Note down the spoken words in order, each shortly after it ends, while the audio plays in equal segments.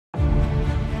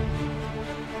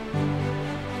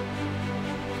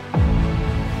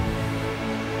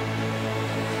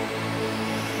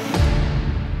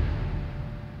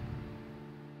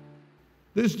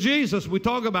This Jesus we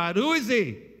talk about, who is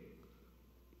He?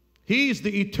 He's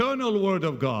the eternal Word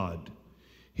of God.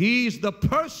 He's the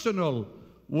personal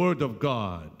Word of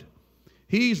God.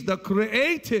 He's the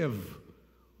creative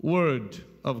Word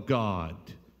of God.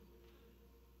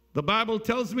 The Bible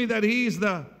tells me that He's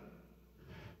the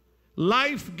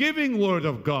life-giving Word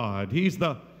of God. He's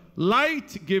the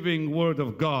light-giving Word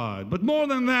of God. But more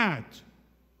than that,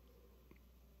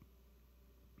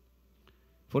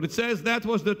 for it says that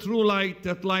was the true light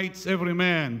that lights every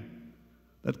man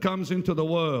that comes into the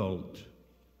world.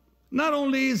 Not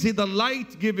only is He the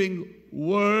light-giving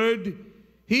Word,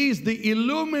 He's the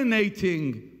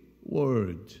illuminating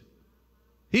Word.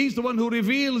 He's the one who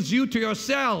reveals you to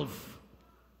yourself.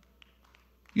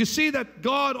 You see that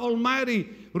God Almighty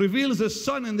reveals His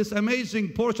Son in this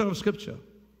amazing portion of Scripture.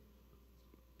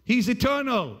 He's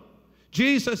eternal.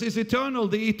 Jesus is eternal,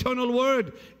 the eternal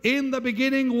Word. In the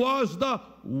beginning was the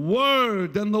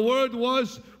Word, and the Word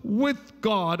was with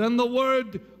God, and the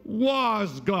Word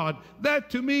was God. That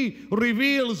to me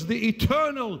reveals the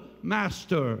eternal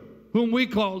Master, whom we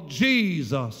call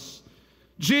Jesus.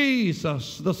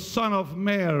 Jesus, the Son of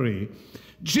Mary.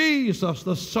 Jesus,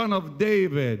 the Son of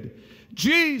David.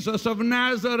 Jesus of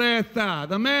Nazareth,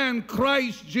 the man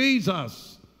Christ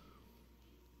Jesus.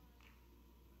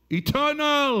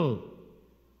 Eternal,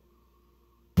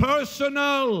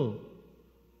 personal,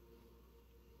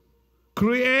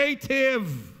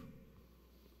 creative.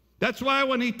 That's why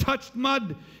when He touched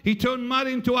mud, He turned mud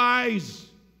into eyes.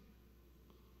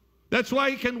 That's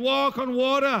why He can walk on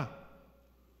water.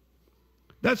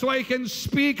 That's why He can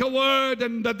speak a word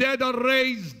and the dead are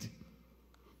raised.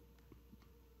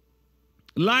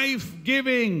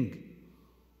 Life-giving,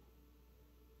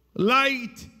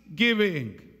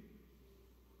 light-giving,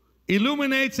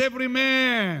 illuminates every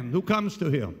man who comes to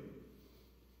Him.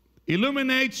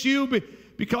 Illuminates you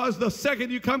because the second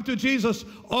you come to Jesus,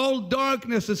 all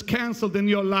darkness is canceled in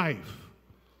your life.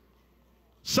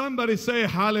 Somebody say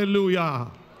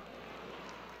hallelujah.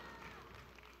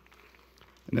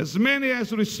 And as many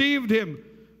as received Him,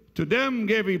 to them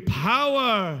gave He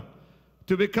power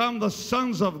to become the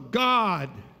sons of God,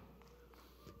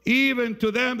 even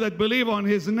to them that believe on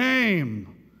His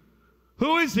name.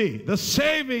 Who is He? The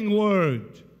saving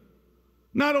Word.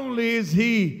 Not only is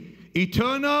He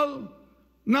eternal,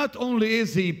 not only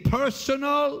is He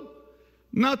personal,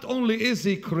 not only is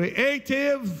He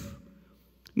creative,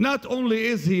 not only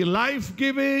is He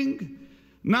life-giving,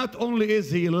 not only is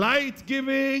He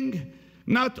light-giving,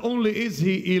 not only is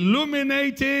He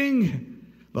illuminating,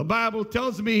 the Bible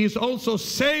tells me He's also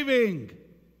saving.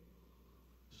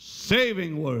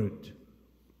 Saving Word.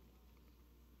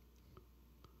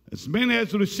 As many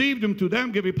as received Him, to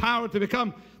them give He power to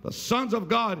become the sons of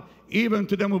God, even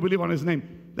to them who believe on His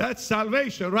name. That's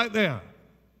salvation right there.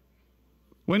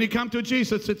 When you come to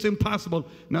Jesus, it's impossible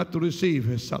not to receive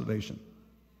His salvation.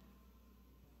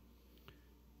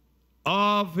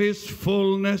 Of His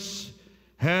fullness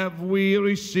have we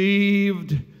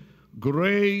received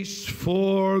grace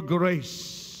for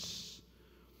grace.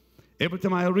 Every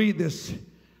time I read this,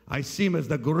 I see Him as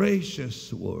the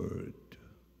gracious Word.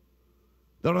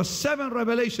 There are 7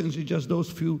 revelations in just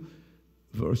those few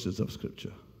verses of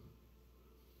Scripture.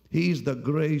 He's the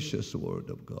gracious Word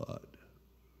of God.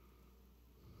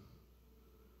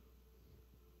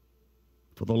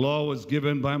 For the law was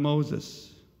given by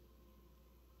Moses.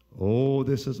 Oh,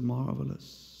 this is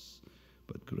marvelous.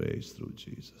 But grace through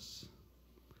Jesus.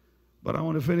 But I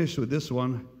want to finish with this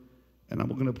one, and I'm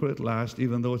going to put it last,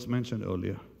 even though it's mentioned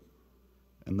earlier.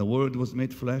 And the Word was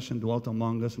made flesh and dwelt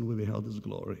among us, and we beheld His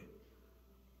glory.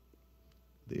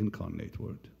 The incarnate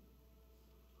Word.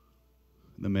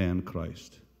 The man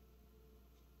Christ.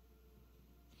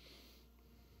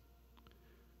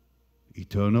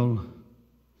 Eternal,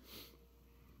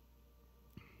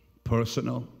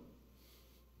 personal,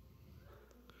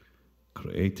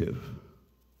 creative,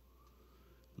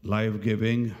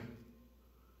 life-giving,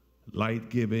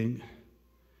 light-giving,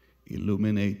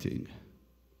 illuminating,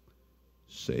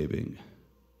 saving,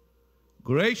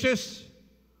 gracious,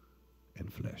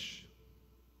 and flesh.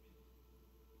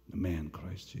 The man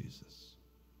Christ Jesus.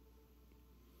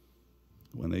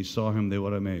 When they saw Him, they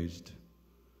were amazed.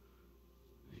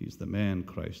 He's the man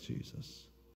Christ Jesus.